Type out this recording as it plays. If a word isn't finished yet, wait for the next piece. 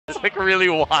It's like really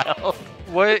wild.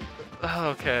 What? Oh,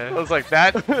 okay. I was like,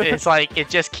 that, it's like, it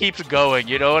just keeps going,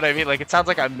 you know what I mean? Like, it sounds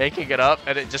like I'm making it up,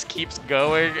 and it just keeps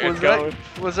going and going.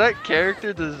 Was that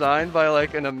character designed by,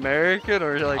 like, an American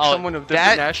or, like, Oh, someone of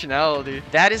different nationality?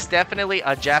 That is definitely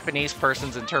a Japanese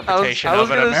person's interpretation I was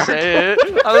of an gonna American. say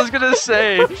it. I was gonna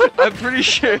say, I'm pretty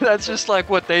sure that's just, like,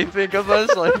 what they think of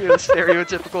us, like, a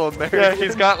stereotypical American. Yeah,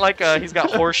 he's got, like, he's got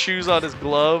horseshoes on his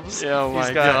gloves. Yeah, oh my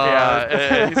he's got, God.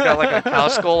 Yeah, he's got, like, a cow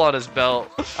skull on his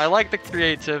belt. I like the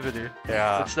creativity.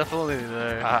 Yeah. It's definitely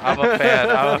there. I'm a fan.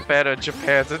 I'm a fan of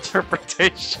Japan's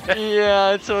interpretation.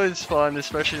 Yeah, it's always fun,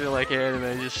 especially like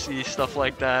anime. Just see stuff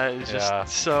like that. It's just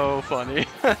so funny.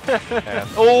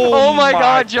 Oh my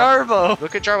God, Jarbo!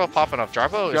 Look at Jarbo popping off.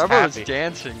 Jarbo Jarbo's is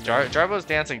dancing. Jarbo's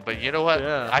dancing, but you know what?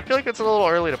 Yeah. I feel like it's a little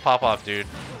early to pop off, dude.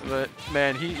 But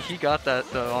man, he got that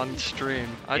though on stream.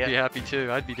 I'd be happy too.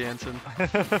 I'd be dancing.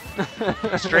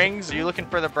 Strings, you looking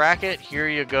for the bracket? Here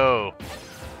you go.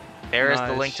 There is the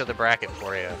Nice. link to the bracket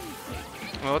for you.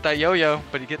 Well, with that yo-yo,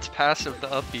 but he gets passive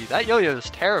the up B. That yo-yo is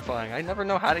terrifying. I never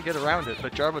know how to get around it,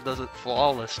 but Jarbo does it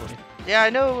flawlessly. Yeah, I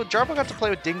know. Jarbo got to play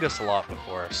with Dingus a lot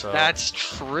before, so. That's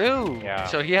true. Yeah.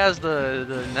 So he has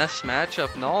the Ness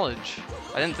matchup knowledge.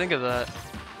 I didn't think of that.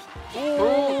 Ooh,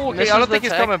 okay, Misses I don't the think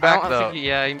he's tech. coming back I don't though.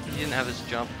 think he didn't have his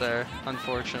jump there,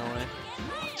 unfortunately.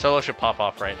 Solo should pop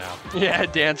off right now. Yeah,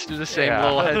 dance, do the same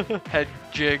little head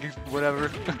jig,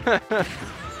 whatever.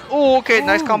 Oh, okay,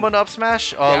 nice combo to up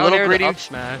smash. Down Little air to greedy. up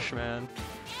smash, man.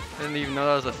 Didn't even know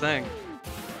that was a thing.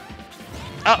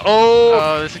 Oh,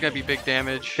 Oh, this is gonna be big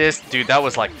damage. this dude, that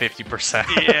was like 50%.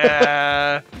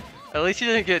 Yeah. At least he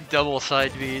didn't get double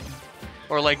side beat.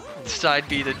 Or like side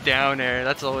beat a down air.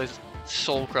 That's always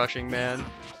soul crushing, man.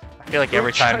 I feel like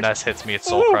every time Ness hits me, it's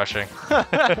soul crushing.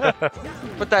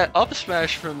 But that up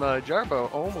smash from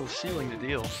Jarbo almost sealing the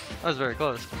deal. That was very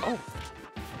close. Oh.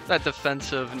 That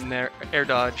defensive air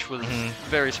dodge was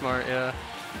very smart, yeah.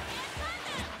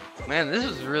 Man, this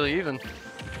is really even.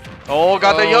 Oh,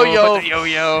 got the yo-yo. But the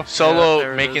yo-yo. Solo Yeah,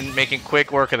 there it is. making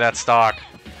quick work of that stock.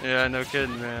 Yeah, no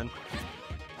kidding, man.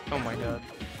 Oh my God.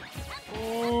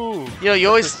 Ooh. You know, you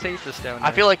always. The safest down I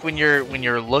there. feel like when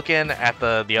you're looking at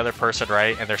the other person,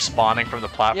 right, and they're spawning from the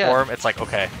platform, it's like,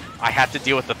 okay, I have to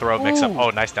deal with the throw mix-up.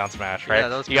 Oh, nice down smash, right? Yeah,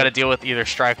 that was you got to good. deal with either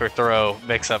strike or throw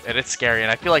mix-up, and it's scary.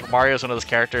 And I feel like Mario's one of those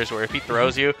characters where if he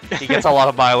throws you, he gets a lot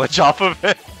of mileage off of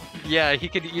it. Yeah, he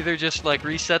could either just like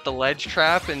reset the ledge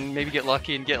trap and maybe get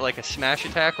lucky and get like a smash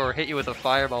attack, or hit you with a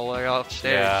fireball while you're off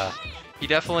stage. Yeah. You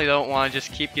definitely don't want to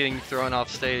just keep getting thrown off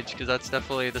stage, because that's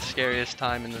definitely the scariest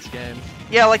time in this game.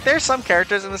 Yeah, like there's some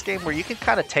characters in this game where you can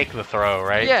kind of take the throw,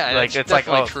 right? Yeah, like that's it's like,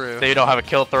 definitely oh, true. they don't have a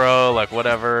kill throw, like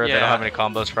whatever. They don't Yeah. have any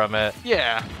combos from it.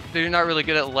 Yeah, they're not really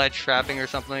good at ledge trapping or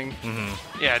something.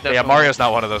 Yeah, definitely. Yeah, Mario's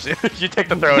not one of those. You take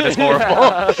the throw and it's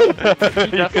horrible. He You could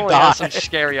definitely has die. some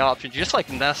scary options, just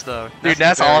like Ness though. Dude, is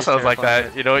Ness very also is like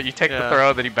terrifying. that. You know, you take the Yeah.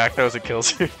 throw, then he back throws and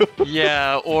kills you.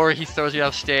 Yeah, or he throws you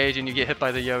off stage and you get hit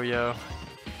by the yo-yo.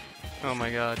 Oh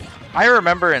my God. I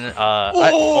remember in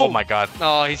oh my God.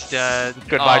 Oh, he's dead.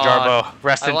 Goodbye, Aw, Jarbo.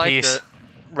 Rest I in liked peace. it.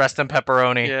 Rest in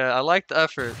pepperoni. Yeah, I like the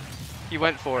effort. He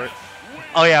went for it.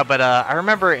 Oh yeah, but I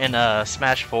remember in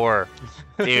Smash 4,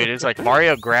 dude, it's like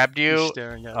Mario grabbed He's you.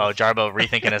 staring at Oh, us. Jarbo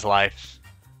rethinking his life.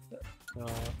 Uh,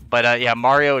 But yeah,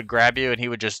 Mario would grab you and he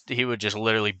would just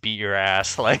literally beat your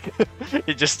ass. Like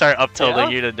he'd just start up tilting Yeah?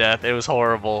 you to death. It was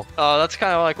horrible. Oh, that's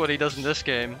kind of like what he does in this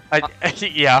game.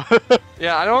 Yeah.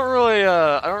 Yeah, I don't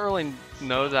really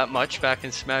know that much back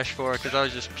in Smash 4 because I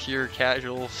was just pure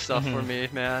casual stuff for me,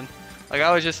 man. Like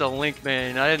I was just a Link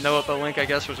main. I didn't know what, but Link I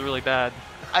guess was really bad.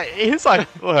 He's like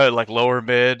what, like lower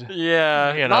mid.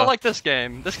 Yeah, You know. not like this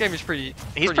game. This game is pretty.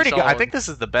 He's pretty good. I solid. think this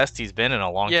is the best he's been in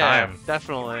a long Yeah, time.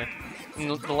 definitely. And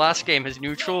the last game, his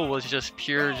neutral was just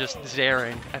pure, just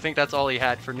zaring. I think that's all he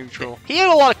had for neutral. He had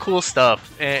a lot of cool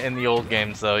stuff in the old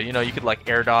games, though. You know, you could like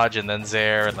air dodge and then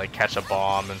zair and like catch a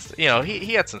bomb, and you know,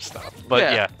 he had some stuff. But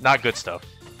Yeah. yeah, not good stuff.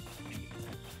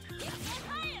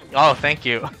 Oh, thank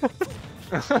you.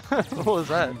 What was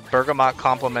that? Bergamot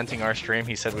complimenting our stream.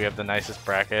 He said we have the nicest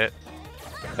bracket.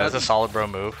 That's a solid bro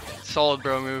move. Solid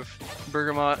bro move.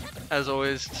 Bergamot, as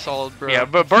always, solid bro. Yeah,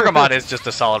 but Bergamot is just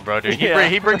a solid bro, dude. Yeah.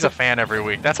 He brings a fan every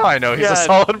week. That's how I know he's Yeah, a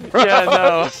solid bro. Yeah,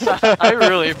 no. I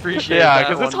really appreciate Yeah, that.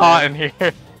 because it's one, hot man. in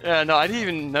here. Yeah, no, I didn't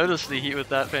even notice the heat with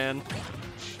that fan.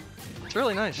 It's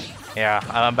really nice. Yeah,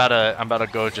 I'm about to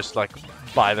go just like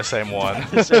buy the same one.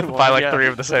 The same Buy one, like yeah. 3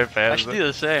 of the same I fans. should do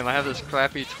the same. I have this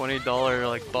crappy $20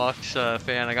 like box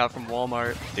fan I got from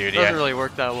Walmart. Dude, Doesn't yeah. really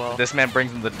work that well. This man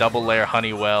brings in the double layer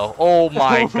Honeywell. Oh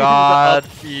my god.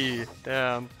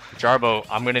 Damn. Jarbo,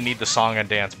 I'm gonna need the song and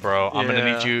dance, bro. I'm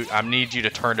gonna need you. I need you to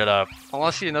turn it up. I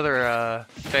want to see another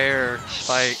fair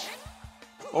spike.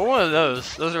 Or one of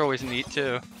those. Those are always neat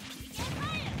too.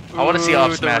 I want to see up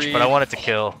the smash, but I read. want it to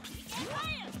kill.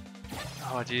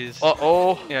 Oh jeez.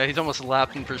 Uh-oh. Yeah, he's almost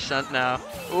lapped in percent now.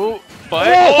 Ooh, but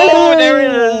Oh, there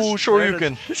it is.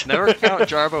 Shoryuken. Never count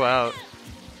Jarbo out.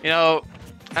 You know,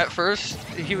 at first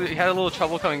he had a little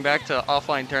trouble coming back to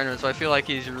offline tournaments, so I feel like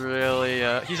he's really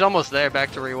he's almost there,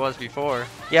 back to where he was before.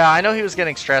 Yeah, I know he was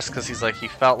getting stressed because he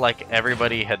felt like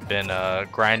everybody had been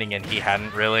grinding and he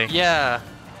hadn't really. Yeah,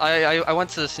 I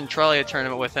went to the Centralia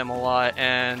tournament with him a lot,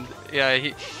 and yeah,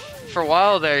 for a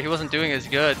while there he wasn't doing as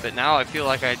good, but now I feel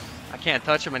like I can't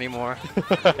touch him anymore.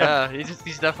 Yeah,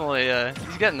 he's definitely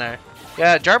he's getting there.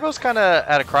 Yeah, Jarbo's kind of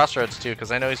at a crossroads too,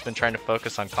 because I know he's been trying to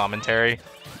focus on commentary.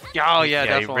 Oh yeah, Yeah,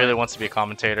 definitely. he really wants to be a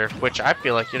commentator, which I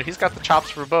feel like he's got the chops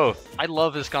for both. I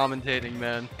love his commentating,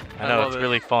 man. I know, love it's it.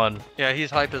 really fun. Yeah,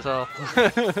 he's hype as hell.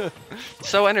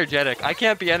 So energetic. I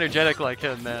can't be energetic like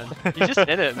him, man. He's just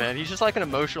in it, man. He's just like an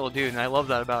emotional dude, and I love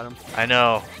that about him. I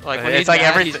know. Like when it's he's like mad,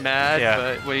 everything. he's mad, Yeah.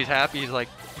 but when he's happy, he's like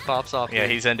pops off. Yeah,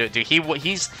 dude. he's into it, dude.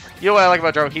 He's you know what I like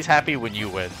about Jarbo? He's happy when you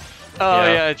win. Oh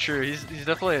Yeah. yeah, true. He's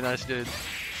definitely a nice dude.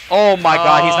 Oh my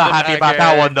god, he's Oh, not the happy back about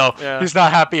that air. one though. Yeah. He's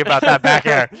not happy about that back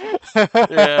air.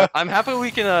 Yeah, I'm happy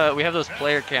we can we have those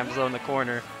player cams though in the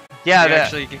corner. Yeah, You that,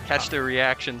 actually can catch their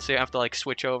reaction, so you don't have to like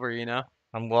switch over, you know.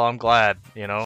 I'm glad, you know.